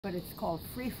but it's called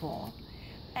Free Fall.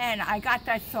 And I got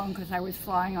that song because I was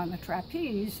flying on the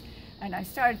trapeze, and I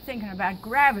started thinking about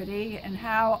gravity and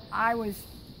how I was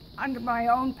under my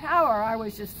own power. I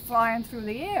was just flying through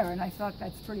the air, and I thought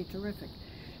that's pretty terrific.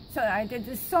 So I did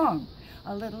this song,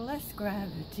 a little less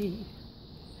gravity,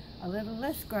 a little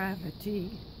less gravity.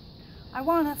 I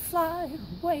want to fly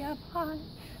way up high,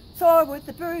 soar with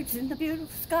the birds in the beautiful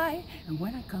sky, and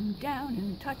when I come down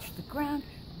and touch the ground,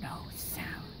 no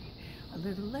sound. A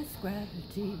little less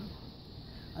gravity,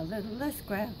 a little less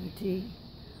gravity.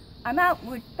 I'm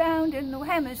outward bound in the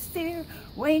hemisphere,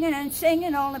 winging and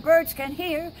singing all the birds can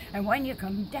hear, and when you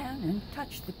come down and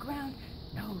touch the ground,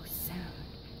 no sound,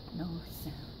 no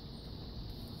sound.